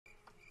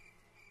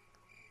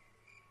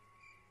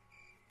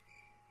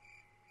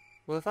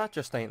Well, if that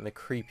just ain't the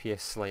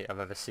creepiest slate I've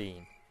ever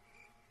seen.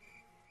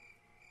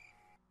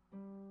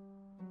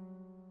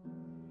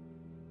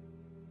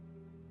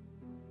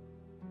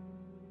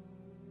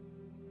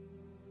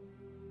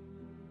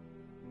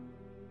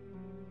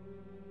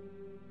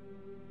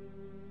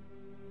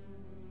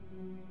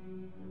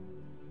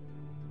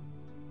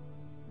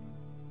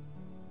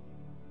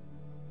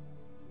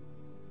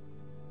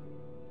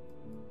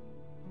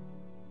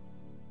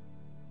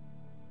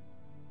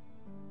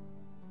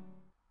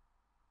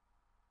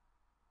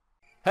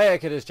 Hey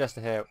kidders,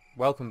 Jester here.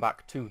 Welcome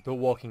back to The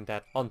Walking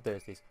Dead on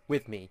Thursdays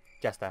with me,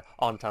 Jester,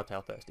 on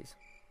Telltale Thursdays.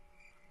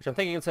 Which I'm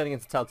thinking of turning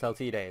into Telltale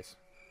T-Days.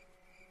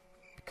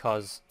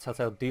 Because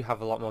Telltale do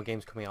have a lot more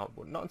games coming out,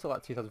 but not until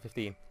like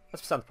 2015.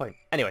 That's beside the point.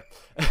 Anyway,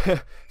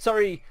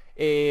 sorry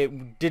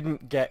it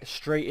didn't get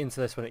straight into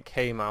this when it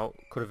came out.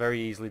 Could have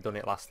very easily done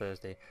it last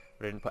Thursday.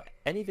 But I didn't put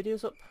any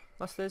videos up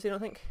last Thursday, I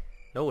don't think.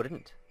 No, I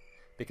didn't.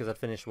 Because I'd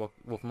finished Wolf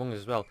Among Us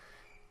as well.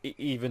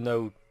 Even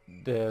though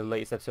the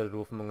latest episode of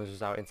Wolf Among Us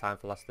was out in time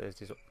for last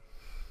Thursday's up.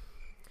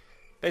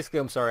 Basically,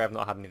 I'm sorry I've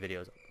not had any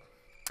videos up.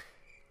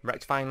 I'm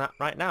rectifying that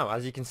right now,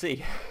 as you can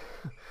see.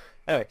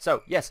 Anyway,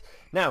 so, yes.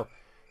 Now,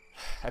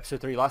 episode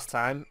 3 last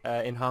time,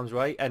 In Harm's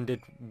Way,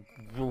 ended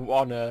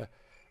on a...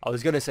 I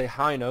was going to say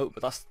high note,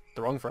 but that's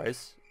the wrong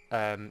phrase.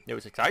 It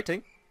was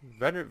exciting.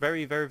 Very,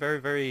 very, very,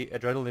 very, very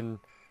adrenaline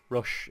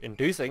rush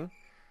inducing.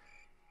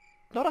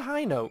 Not a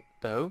high note,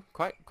 though.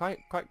 Quite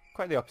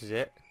the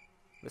opposite.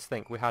 Let's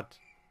think. We had...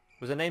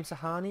 Was her name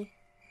Sahani?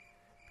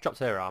 Chopped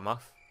her arm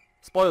off.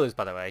 Spoilers,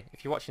 by the way.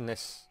 If you're watching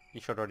this, you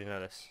should already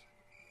know this.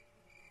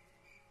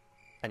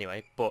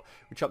 Anyway, but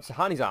we chopped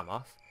Sahani's arm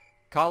off.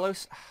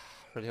 Carlos,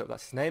 really hope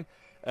that's his name,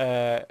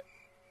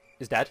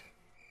 is dead.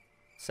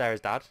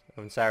 Sarah's dad.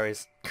 And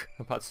Sarah's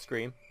about to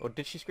scream. Or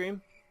did she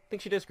scream? I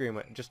think she did scream,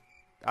 just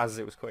as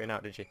it was cutting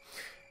out, did she?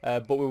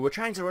 But we were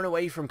trying to run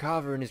away from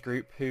Carver and his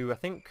group, who I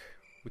think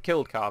we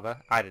killed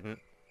Carver. I didn't.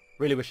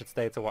 Really wish I'd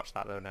stayed to watch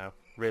that, though, now.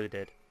 Really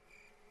did.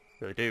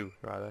 Really do,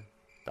 rather.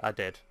 I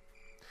did.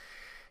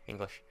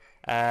 English.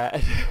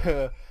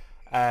 So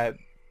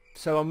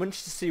I'm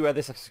interested to see where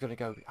this episode's going to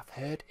go. I've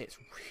heard it's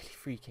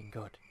really freaking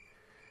good.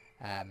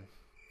 So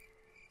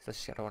let's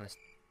just, I don't want to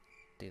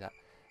do that.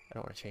 I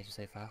don't want to change the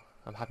save file.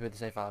 I'm happy with the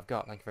save file I've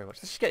got. Thank you very much.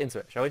 Let's just get into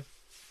it, shall we?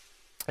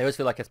 I always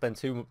feel like I spend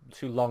too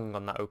long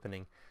on that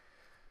opening.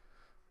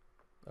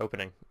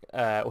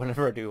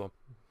 Whenever I do one.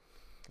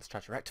 Let's try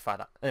to rectify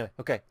that. Anyway,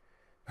 okay.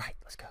 Right,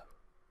 let's go.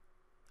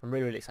 I'm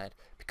really, really excited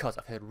because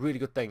I've heard really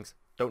good things.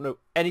 Don't know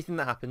anything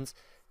that happens.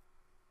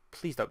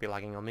 Please don't be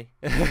lagging on me.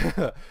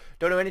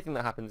 Don't know anything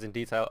that happens in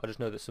detail. I just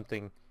know that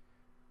something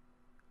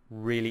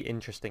really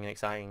interesting and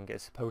exciting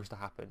is supposed to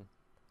happen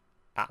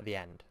at the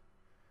end.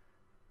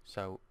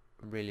 So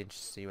I'm really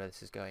interested to see where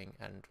this is going.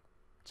 And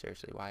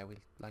seriously, why are we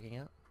lagging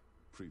out?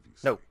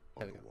 Previously, no,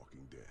 there we go.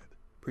 Walking Dead.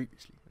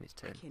 Previously, I need to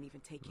turn can't even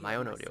take my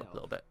own audio up a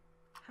little bit.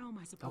 How am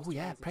I supposed Oh to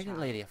yeah, raise a pregnant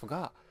child? lady. I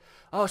forgot.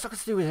 Oh, it's not got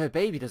to do with her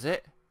baby, does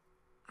it?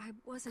 I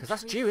wasn't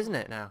Because that's due, isn't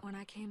it, now? When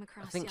I came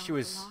across I think y'all she at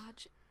was the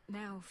lodge.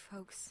 Now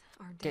folks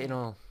are dead, getting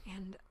all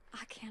and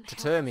I can't to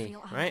help turn but me,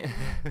 feel right?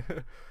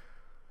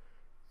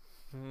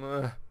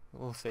 unwell.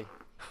 We'll see.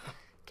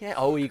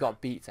 Oh, you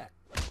got beat there.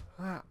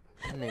 Crap,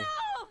 didn't he? No!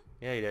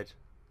 Yeah, you did.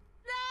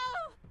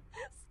 No!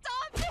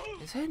 Stop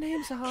me! Is her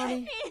name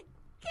Sahani?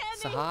 Kenny!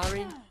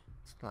 Sahari?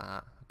 Something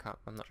like that.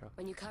 I'm not sure.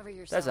 When you cover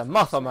yourself There's a with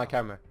moth the on my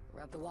smell, camera.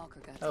 Rub the walker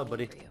guts Hello, all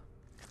buddy. over you.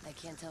 They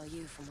can't tell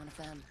you from one of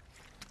them.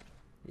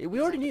 Yeah,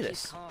 we already Just knew have to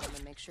this. keep calm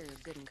and make sure you're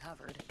good and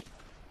covered.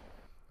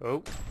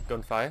 Oh,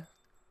 gunfire.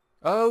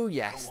 Oh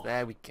yes,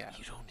 there we go.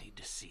 You don't need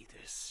to see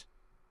this.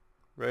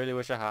 Really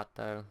wish I had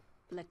though.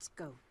 Let's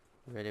go.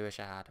 Really wish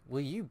I had.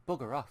 Will you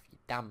bugger off, you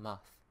damn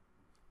moth?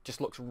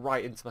 Just looks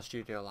right into my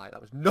studio light.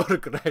 That was not a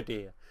good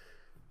idea.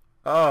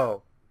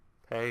 Oh,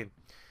 pain.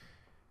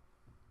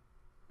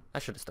 I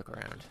should have stuck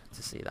around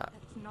to see that.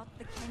 That's not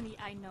the Kenny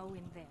I know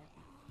in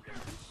there.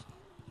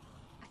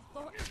 I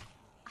thought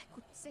I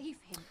could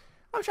save him.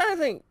 I'm trying to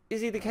think, is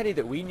he the Kenny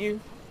that we knew?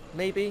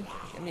 Maybe?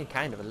 I mean,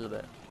 kind of, a little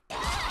bit.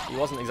 He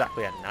wasn't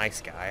exactly a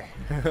nice guy.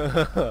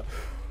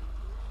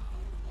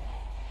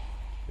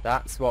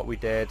 That's what we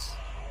did.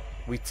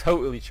 We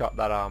totally chopped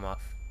that arm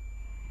off.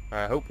 Or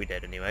I hope we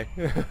did, anyway.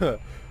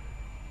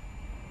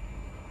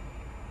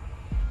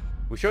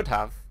 We should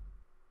have.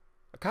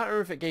 I can't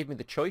remember if it gave me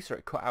the choice or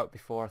it cut out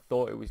before I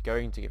thought it was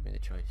going to give me the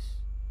choice.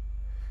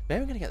 Maybe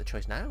I'm going to get the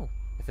choice now,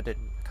 if I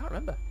didn't. I can't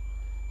remember.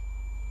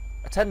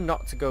 I tend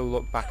not to go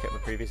look back at my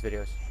previous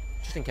videos,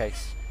 just in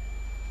case.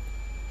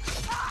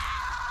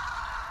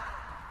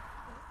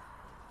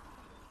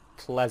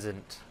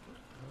 Pleasant.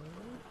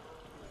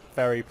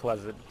 Very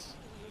pleasant.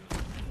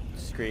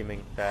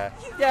 Screaming there.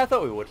 Yeah, I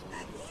thought we would.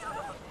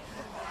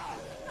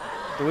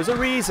 There was a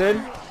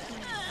reason.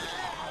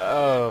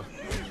 Oh,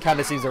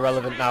 kinda seems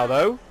irrelevant now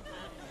though.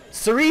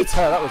 Sarita,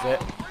 that was it.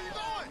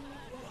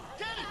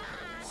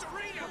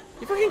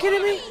 You fucking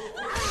kidding me?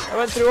 I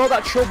went through all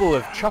that trouble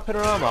of chopping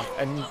her arm off,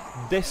 and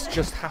this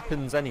just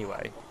happens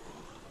anyway.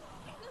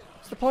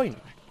 What's the point?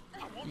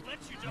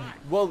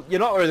 Well, you're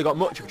not really got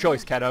much of a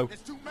choice, Keno.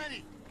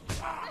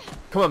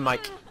 Come on,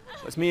 Mike.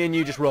 Let's me and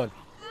you just run.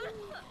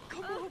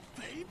 Come on,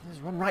 babe.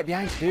 Just run right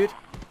behind you, dude.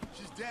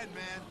 She's dead,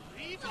 man.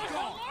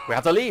 We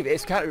have to leave.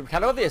 It's kind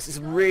of obvious. It's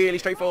really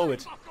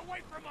straightforward.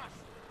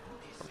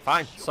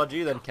 Fine. Sod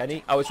you then,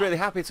 Kenny. I was really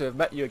happy to have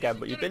met you again,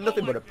 but you've been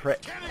nothing but a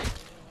prick.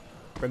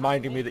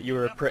 Reminding me that you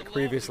were a prick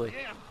previously.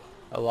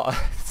 A lot of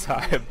the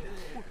time.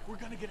 We're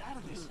gonna get out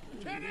of this.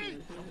 Kenny! I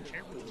don't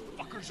care what these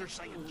fuckers are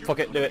saying. Fuck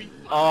it, do it.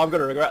 Oh, I'm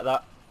gonna regret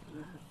that.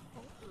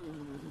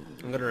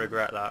 I'm gonna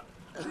regret that.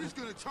 She's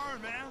gonna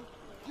turn, man.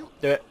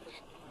 Do it.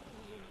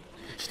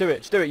 Just do it.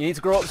 Just do it. You need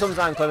to grow up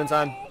sometime,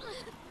 Clementine.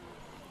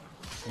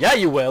 Yeah,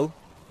 you will.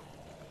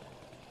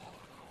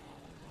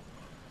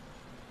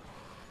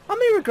 I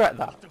may regret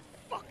that. What the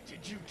fuck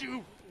did you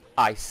do?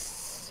 I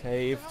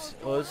saved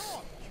us.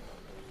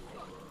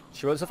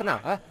 She won't suffer now.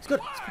 Huh? It's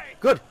good. It's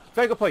good.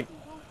 Very good point. We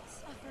won't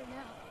suffer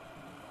now.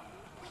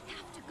 We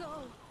have to go.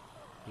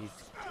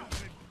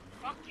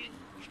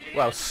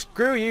 Well,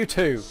 screw you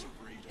too,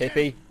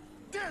 hippie.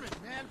 Damn it,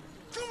 man.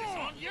 Come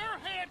on. Your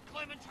head,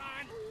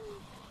 Clementine.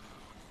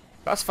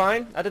 That's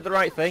fine. I did the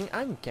right thing.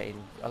 I'm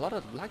getting a lot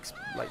of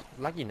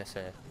lagginess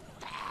here.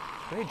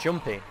 Very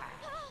jumpy.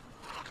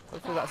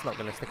 Hopefully that's not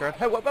going to stick around.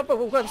 Oh,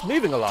 whoa, it's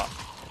moving a lot.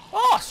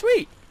 Oh,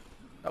 sweet.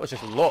 That was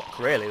just luck,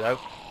 really, though.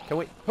 Can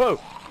we? Whoa.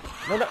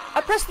 No.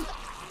 I pressed.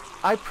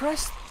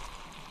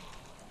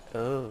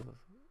 Oh.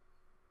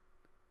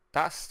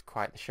 That's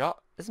quite the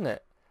shot, isn't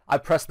it? I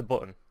pressed the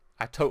button.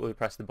 I totally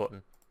pressed the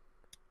button.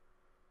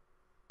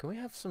 Can we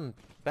have some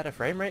better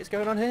frame rates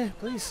going on here,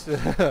 please?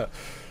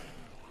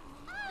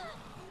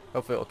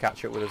 Hopefully it'll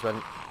catch up with us when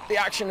the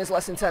action is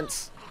less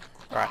intense.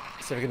 Alright,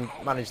 see if we can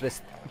manage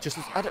this just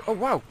as... oh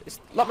wow, it's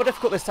a lot more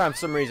difficult this time for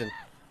some reason.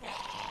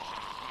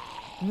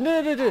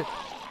 No.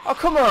 Oh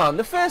come on,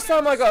 the first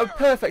time I got a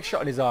perfect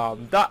shot in his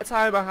arm. That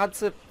time I had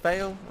to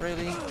fail,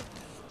 really?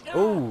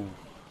 Oh.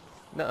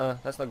 Nuh-uh,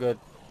 that's not good.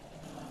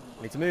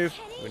 We need to move.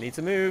 We need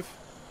to move.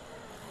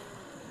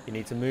 You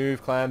need to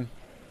move, Clem.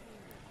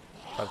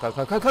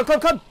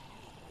 Come.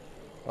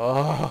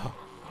 Oh.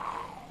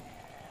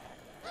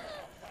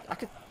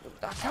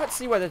 I can't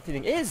see where the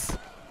thing is.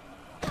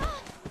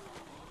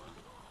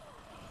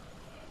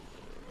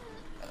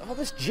 All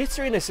this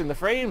jitteriness in the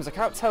frames. I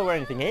can't tell where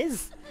anything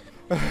is.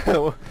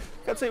 I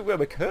can't see where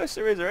my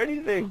cursor is or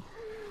anything.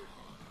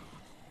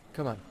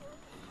 Come on.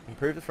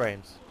 Improve the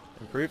frames.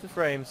 Improve the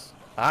frames.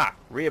 Ah,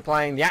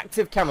 reapplying the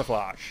active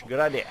camouflage. Good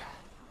idea.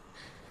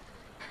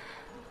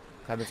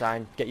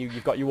 Clementine,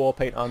 you've got your war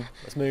paint on.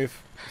 Let's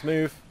move. Let's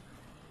move.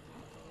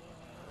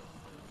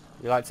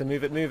 You like to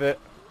move it.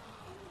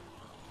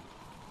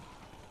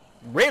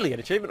 Really? An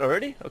achievement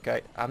already?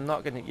 Okay, I'm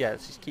not gonna... yeah,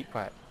 let's just keep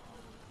quiet.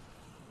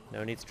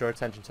 No need to draw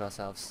attention to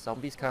ourselves.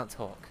 Zombies can't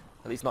talk.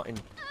 At least not in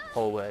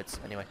whole words,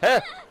 anyway.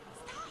 Ah!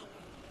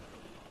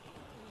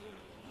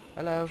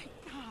 Hello.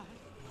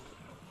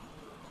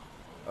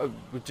 Oh,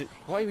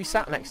 what are we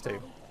sat next to?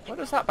 What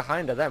was that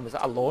behind her then? Was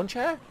that a lawn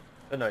chair?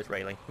 Oh no, it's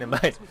railing. Never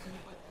mind.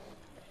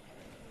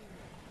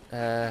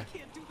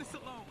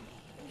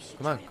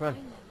 Come on.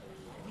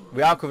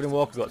 We are covered in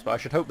walker guts, but I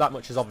should hope that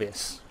much is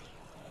obvious.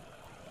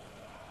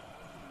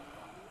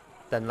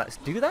 Then let's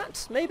do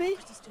that, maybe?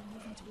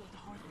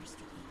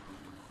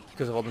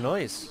 Because of all the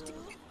noise.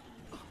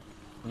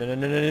 No.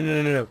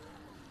 No.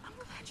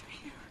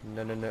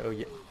 Oh,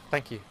 yeah.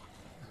 Thank you.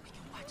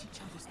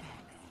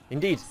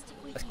 Indeed.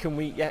 Can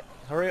we... yeah,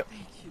 hurry up.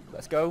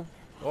 Let's go.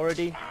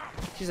 Already.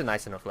 She's a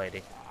nice enough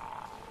lady.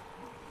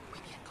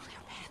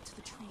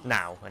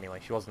 Now, anyway.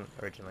 She wasn't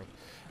originally.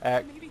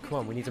 Come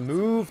on, we need to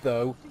move,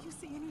 though.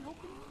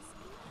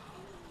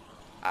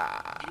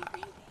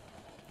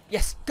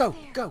 Yes, go.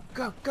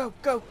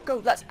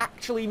 Let's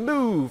actually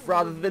move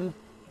rather than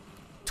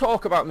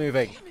talk about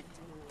moving.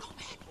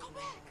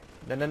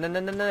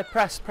 No.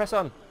 Press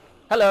on.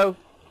 Hello.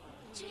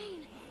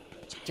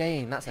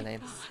 Jane, that's her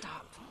name.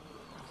 Stop.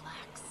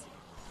 Relax.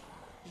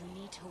 You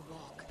need to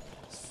walk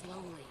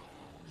slowly.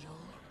 You'll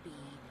be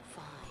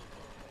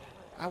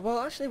fine. Well,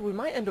 actually, we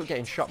might end up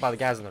getting shot by the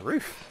guys on the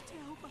roof.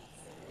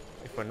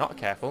 If we're not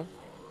careful.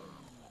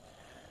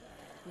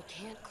 We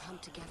can't come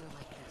together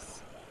like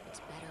this. It's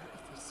better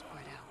if we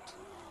spread out.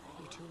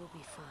 You two will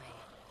be fine.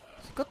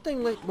 It's a good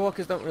thing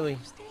walkers don't really...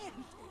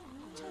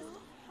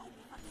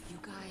 You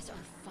guys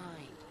are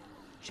fine.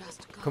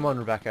 Just go. Come on,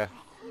 Rebecca.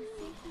 You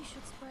think we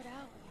should spread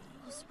out?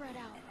 We'll spread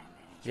out.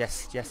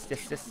 Yes.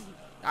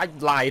 I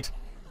lied.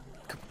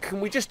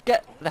 Can we just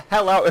get the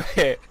hell out of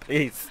here,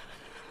 please?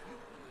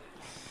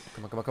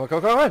 Come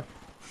on.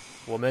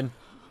 Woman.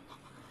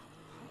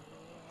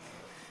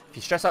 If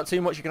you stress out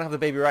too much, you can have the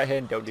baby right here,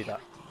 and don't do that.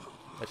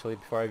 Actually,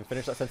 before I even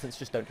finish that sentence,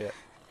 just don't do it.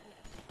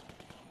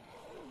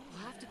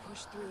 We'll have to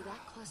push through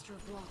that cluster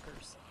of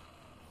walkers.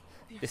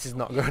 This is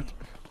not good.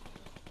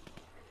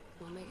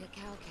 We'll make a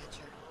cow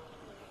catcher.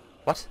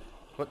 What?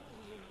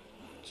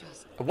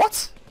 Just A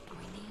what?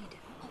 we need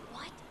a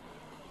what?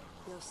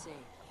 You'll see.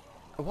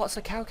 What's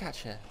a cow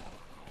catcher?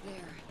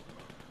 There.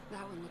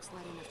 That one looks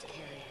light enough to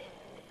carry.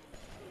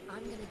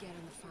 I'm gonna get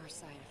on the far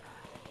side of her.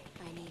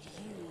 I need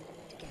you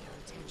to get her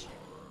attention.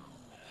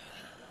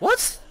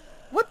 What?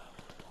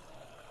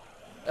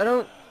 I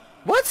don't...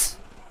 What?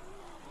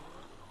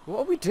 What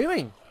are we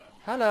doing?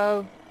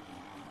 Hello.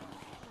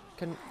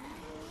 Can...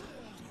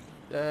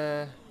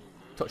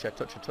 Touch her,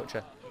 touch her, touch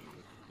her.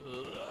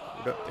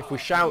 If we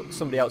shout,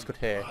 somebody else could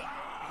hear.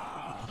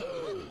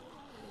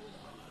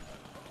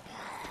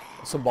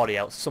 Somebody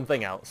else.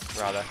 Something else,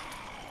 rather.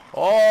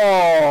 Oh!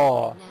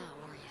 Now,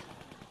 are you?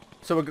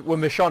 So we're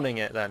Michonning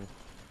it then.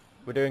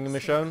 We're doing a Stay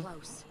Michonne?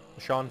 close.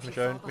 Michonne, If you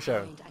Michonne, fall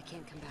Michonne. behind, I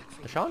can't come back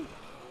for you. Michonne?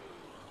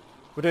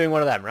 We're doing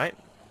one of them, right?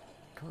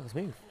 Come on, let's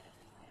move.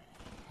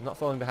 I'm not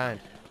falling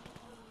behind.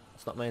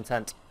 It's not my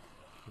intent.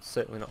 I'm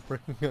certainly not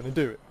freaking going to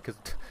do it, because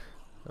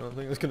I don't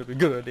think it's going to be a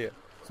good idea.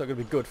 It's not going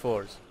to be good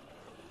for us.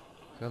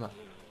 Come on.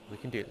 We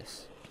can do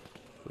this.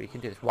 We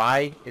can do this.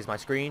 Why is my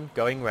screen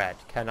going red?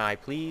 Can I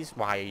please?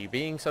 Why are you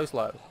being so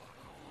slow?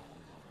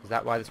 Is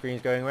that why the screen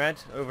is going red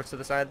over to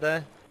the side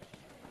there?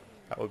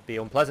 That would be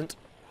unpleasant.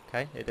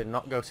 Okay, it did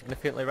not go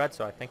significantly red,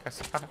 so I think I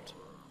survived.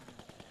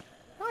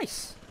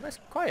 Nice. Nice,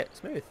 quiet,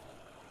 smooth.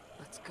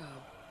 Let's go.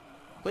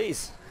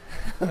 Please.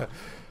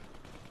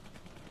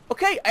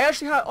 Okay, I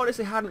actually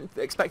honestly hadn't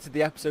expected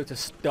the episode to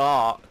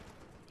start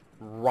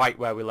right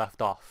where we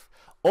left off.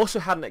 Also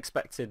hadn't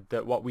expected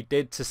that what we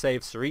did to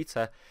save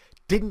Sarita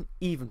didn't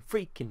even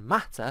freaking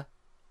matter.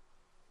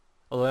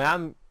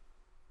 Although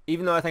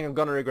even though I think I'm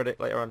going to regret it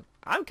later on,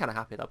 I'm kind of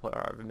happy that I put her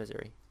out of her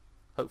misery.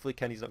 Hopefully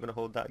Kenny's not going to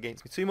hold that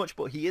against me too much,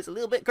 but he is a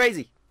little bit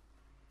crazy.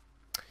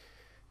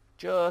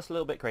 Just a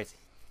little bit crazy.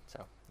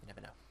 So, you never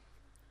know.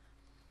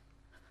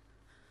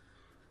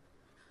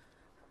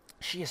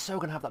 She is so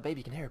going to have that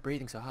baby. You can hear her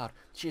breathing so hard.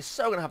 She is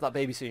so going to have that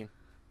baby soon.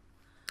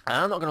 And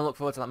I'm not going to look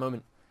forward to that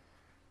moment.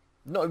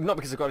 Not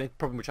because I've got any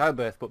problem with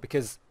childbirth, but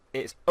because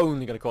it's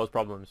only going to cause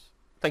problems.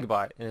 Think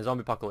about it. In a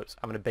zombie apocalypse,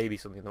 having a baby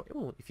something.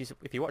 Ooh,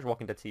 if you watch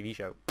Walking Dead TV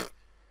show,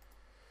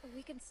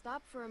 We can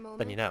stop for a moment.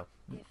 then you know.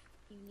 If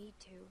you need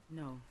to.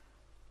 No.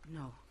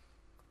 No.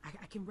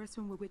 I can rest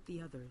when we're with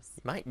the others.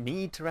 You might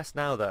need to rest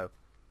now, though.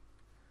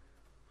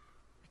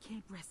 I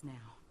can't rest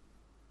now.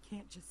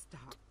 Can't just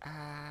stop.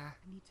 I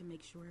need to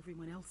make sure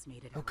everyone else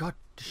made it Oh out. God,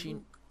 does she?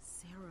 Luke,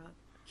 Sarah,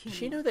 Does she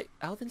Kenny. know that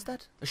Alvin's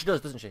dead? Oh, she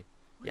does, doesn't she?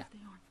 What Yeah. if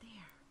they aren't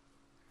there?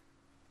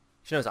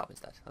 She knows Alvin's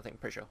dead. I think,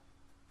 pretty sure.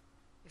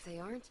 If they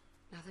aren't,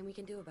 nothing we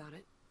can do about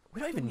it.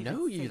 We don't even Don't even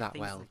know say you that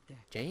things well, like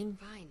that. Jane.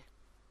 Fine.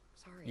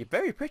 Sorry. You're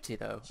very pretty,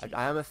 though.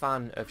 I am a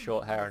fan of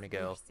short hair in a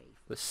girl,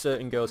 but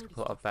certain girls can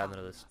pull it off better than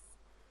others.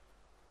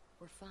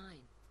 We're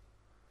fine.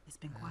 It's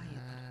been quiet.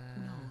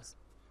 Who knows?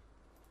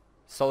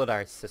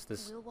 Solidarity,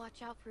 sisters. We'll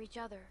watch out for each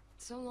other.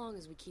 So long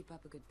as we keep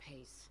up a good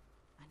pace.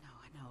 I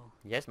know.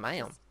 Yes,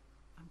 ma'am.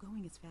 I'm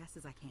going as fast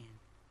as I can.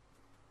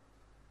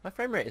 My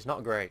frame rate is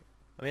not great.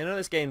 I mean, I know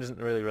this game doesn't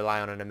really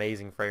rely on an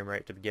amazing frame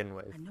rate to begin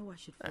with, I know I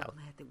should feel Ow.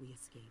 glad that we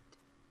escaped,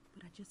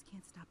 but I just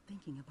can't stop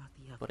thinking about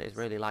the others. but it is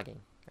really lagging,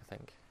 I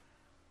think.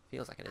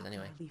 Feels like it is How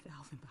anyway. could I leave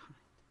Alvin behind?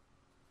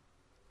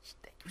 He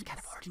was kind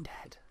of already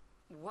dead.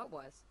 What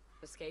was?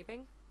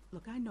 Escaping?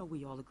 Look, I know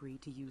we all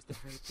agreed to use the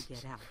herd to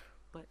get out,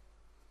 but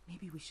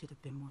maybe we should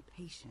have been more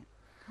patient.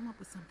 Come up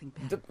with something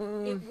better.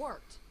 It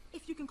worked.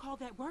 If you can call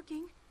that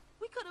working,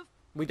 we could have...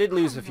 We did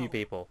lose Oh, a few no.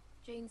 people.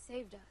 Jane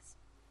saved us.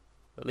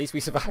 At least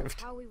we I don't know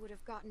survived. how we would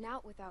have gotten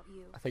out without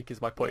you. I think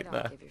is my You point don't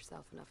there. give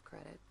yourself enough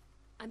credit.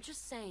 I'm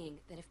just saying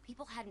that if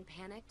people hadn't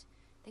panicked,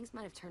 things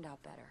might have turned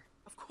out better.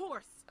 Of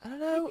course. I don't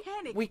know. We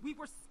panicked. We We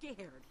were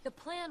scared. The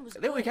plan was I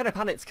think we good. kind of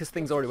panicked because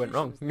things already went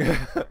wrong.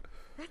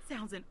 That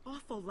sounds an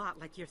awful lot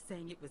like you're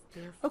saying it was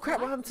their Oh crap!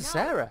 What fault. happened to No,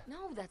 Sarah?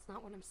 No, that's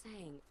not what I'm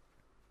saying.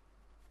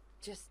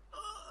 Just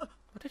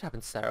What did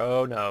happen to Sarah?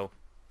 Oh no!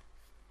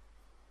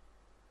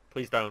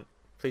 Please don't.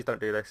 Please don't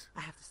do this.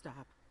 I have to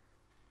stop.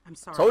 I'm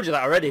sorry. Told you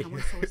that already. I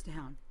want to slow us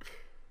down.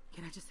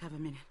 Can I just have a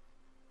minute?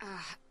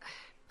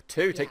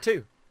 Two. Take Yeah.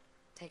 two.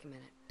 take a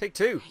minute. Take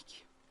two. Thank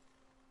you.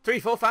 3,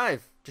 4,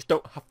 5. Just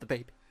don't have the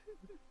baby.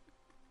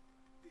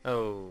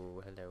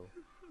 Oh, hello.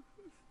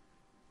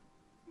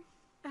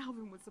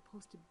 Alvin was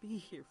supposed to be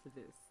here for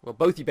this. Well,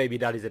 both your baby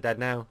daddies are dead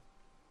now.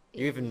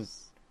 You It even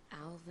was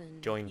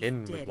Alvin. joined He's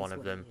in dead with is one of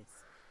what them. it is.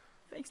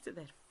 Thanks to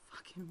that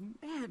fucking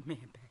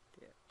madman back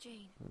there.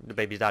 Jane, The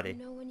baby's do you daddy.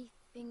 know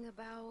anything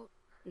about...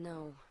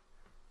 No,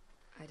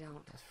 I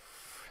don't.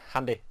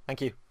 Handy.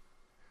 Thank you.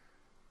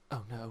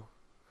 Oh no.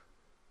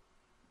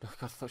 Oh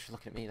god, I thought she was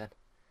looking at me then.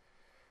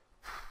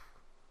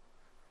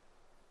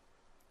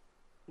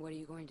 What are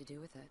you going to do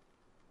with it?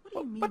 What do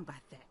you mean by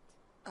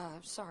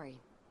that? Sorry.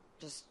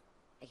 Just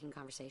making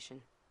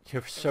conversation.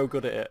 You're so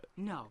good at it.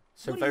 No.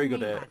 So what very do you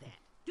good mean at by it.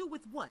 that? Do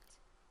with what?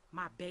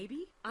 My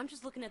baby? I'm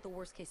just looking at the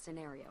worst case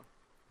scenario.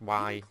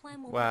 Why? You and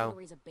Clem won't be able Well, to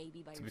raise a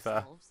baby by to be fair.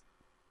 yourselves.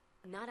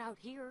 Not out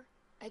here.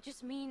 I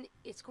just mean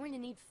it's going to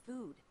need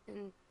food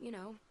and, you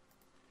know,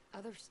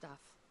 other stuff.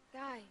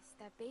 Guys,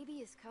 that baby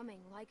is coming,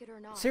 like it or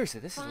not. seriously,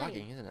 this is Fine.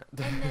 lagging, isn't And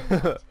then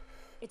it? what?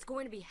 It's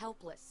going to be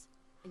helpless,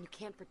 and you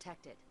can't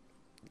protect it.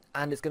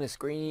 And it's gonna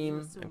scream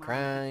assume and I'm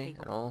cry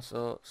capable. and all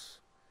sorts.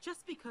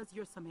 Just because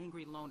you're some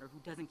angry loner who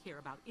doesn't care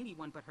about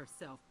anyone but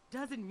herself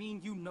doesn't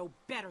mean you know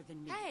better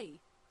than me. Hey,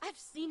 I've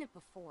seen it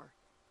before.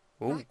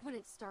 Ooh. Back when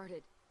it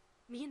started,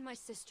 me and my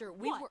sister,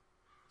 we What? were...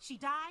 She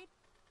died?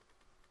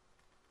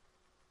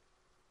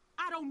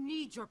 I don't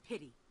need your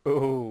pity.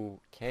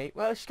 Okay,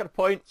 well, she's got a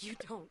point. You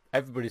don't.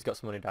 Everybody's got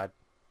someone who died.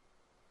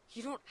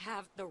 You don't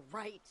have the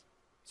right.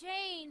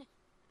 Jane!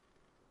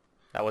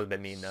 That was a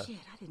bit mean, though. Shit,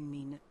 I didn't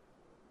mean to.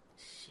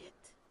 Shit.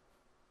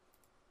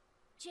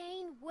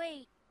 Jane,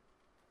 wait.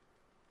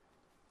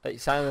 It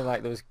sounded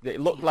like there was...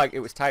 It looked like it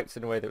was typed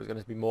in a way that was going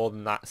to be more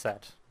than that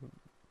said.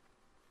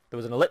 There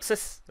was an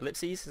ellipsis.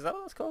 Ellipses, is that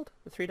what it's called?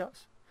 The 3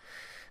 dots?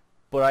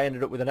 But I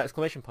ended up with an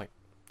exclamation point.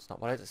 It's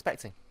not what I was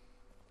expecting.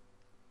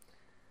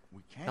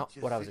 We can't Not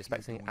just what I was sit here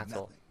expecting doing at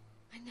all.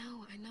 nothing.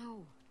 I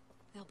know.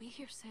 They'll be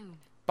here soon.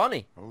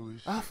 Bonnie! Holy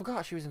shit. Oh, I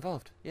forgot she was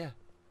involved. Yeah.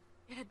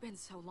 It had been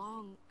so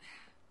long.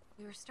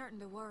 We were starting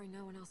to worry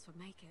no one else would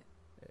make it.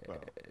 Well,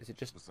 Is it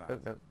just... besides Oh,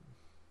 no.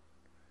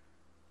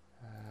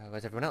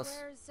 Where's everyone else?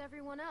 Where's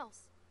everyone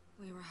else?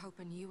 We were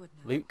hoping you would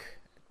know. Luke?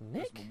 this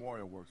Nick?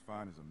 memorial works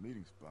fine as a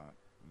meeting spot.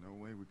 No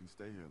way we can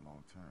stay here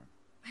long term.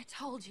 I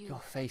told you. Your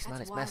face, man,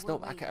 That's it's why messed we're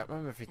up. I can't waiting.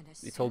 remember if And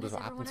as he told soon us what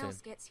as happened to everyone him.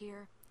 else gets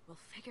here, we'll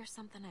figure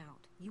something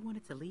out. You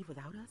wanted to leave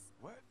without us?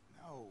 What?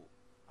 No.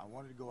 I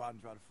wanted to go out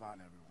and try to find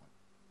everyone.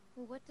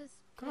 Well, what does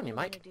Come on, you Kenny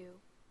wanna Mike. do?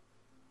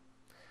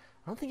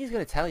 I don't think he's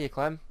going to tell you,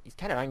 Clem. He's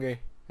kind of angry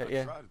I at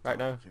you tried to right talk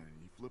now. to Kenny.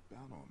 He flipped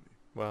out on me.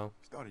 Well,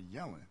 He started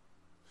yelling.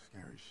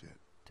 Scary shit.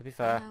 to be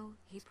fair, No,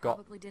 he he's got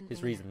probably didn't his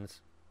mean it,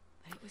 reasons.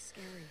 but it was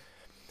scary.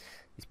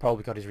 He's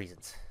probably got his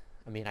reasons.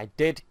 I mean, I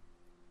did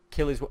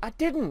kill his... I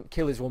didn't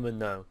kill his woman,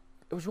 though.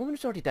 It was a woman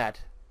who's already dead.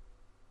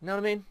 You know what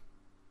I mean?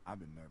 I've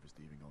been nervous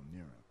to even go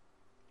near him.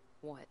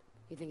 What?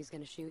 You think he's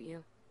gonna shoot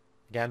you?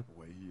 Again? The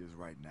way he is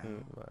right now.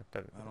 Well, I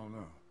don't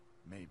know.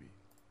 Maybe.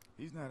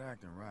 He's not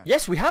acting right.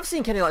 Yes, we have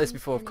seen Kenny like this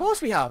before. Of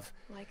course we have.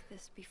 Like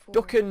this before.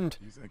 Duck and...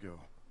 You think he'll,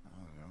 I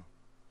don't know,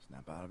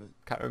 snap out of it?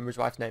 Can't remember his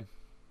wife's name.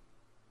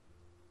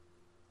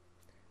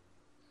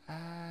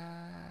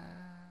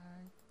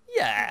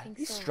 Yeah, think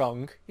he's so.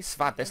 strong. He's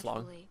survived this long.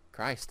 Eventually.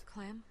 Christ.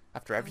 Clem?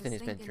 After everything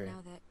he's been through.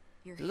 Now that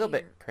you're He's a little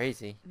bit here,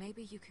 crazy.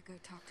 maybe you could go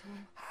talk to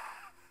him.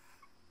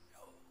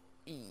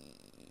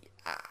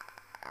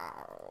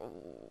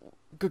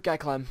 Good guy,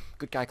 Clem.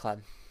 Good guy,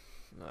 Clem.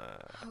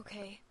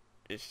 Okay.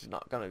 It's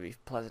not gonna be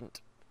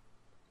pleasant.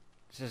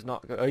 It's just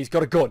not. Oh, he's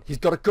got a gun. He's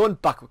got a gun.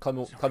 Back,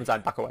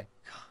 Clementine, back away.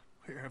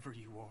 Wherever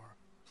you are,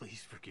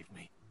 please forgive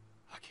me.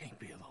 I can't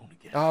be alone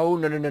again. Oh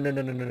no no no no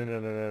no no no no no no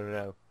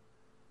no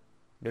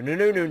no no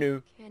no no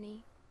no.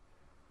 Kenny.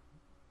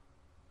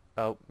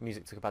 Oh,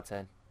 music took a bad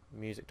turn.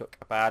 Music took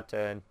a bad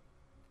turn.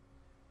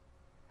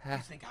 You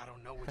think I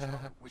don't know what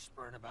you're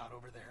whispering about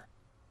over there?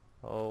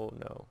 Oh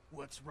no.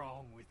 What's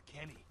wrong with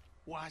Kenny?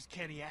 Why's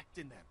Kenny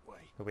acting that way?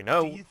 We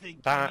know Do you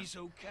think that. Kenny's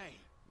okay?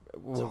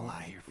 That's Well, all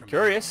I hear from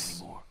curious.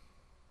 him anymore.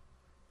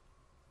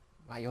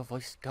 Why your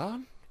voice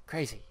gone?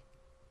 Crazy.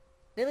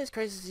 Nearly as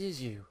crazy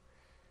as you.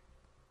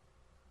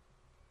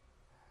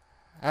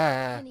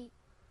 Kenny,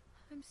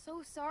 I'm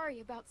so sorry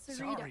about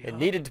Sarita. Sorry. It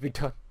needed to be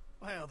done.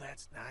 Well,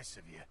 that's nice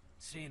of you,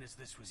 seeing as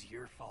this was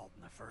your fault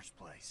in the first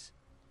place.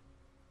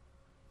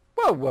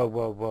 Whoa whoa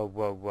whoa whoa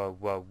whoa whoa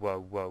whoa whoa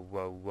whoa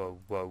whoa whoa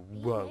whoa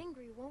Being whoa.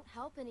 angry won't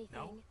help anything.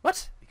 No.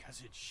 What?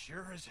 Because it's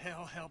sure as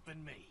hell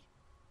helping me.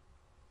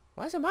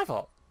 Why is it my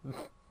fault?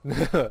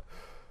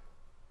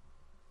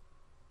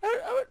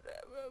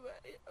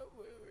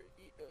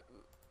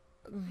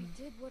 I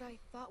did what I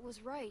thought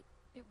was right.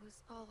 It was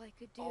all I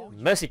could do. Oh,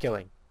 Mercy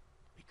killing.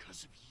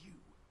 Because of you,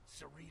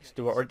 Sarita.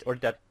 Stuart or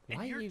dead. And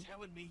Why are you're you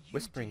telling me you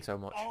whispering did so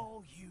much?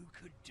 all you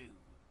could do.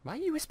 Why are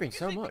you whispering You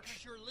so think much?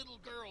 Because you're a little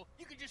girl,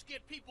 you can just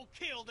get people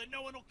killed and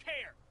no one will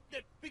care.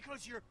 That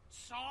because you're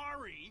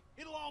sorry,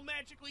 it'll all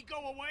magically go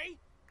away?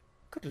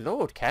 Good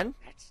lord, Ken.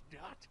 That's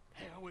not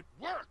how it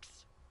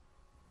works.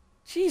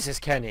 Jesus,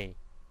 Kenny.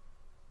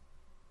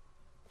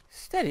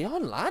 Steady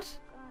on, lad.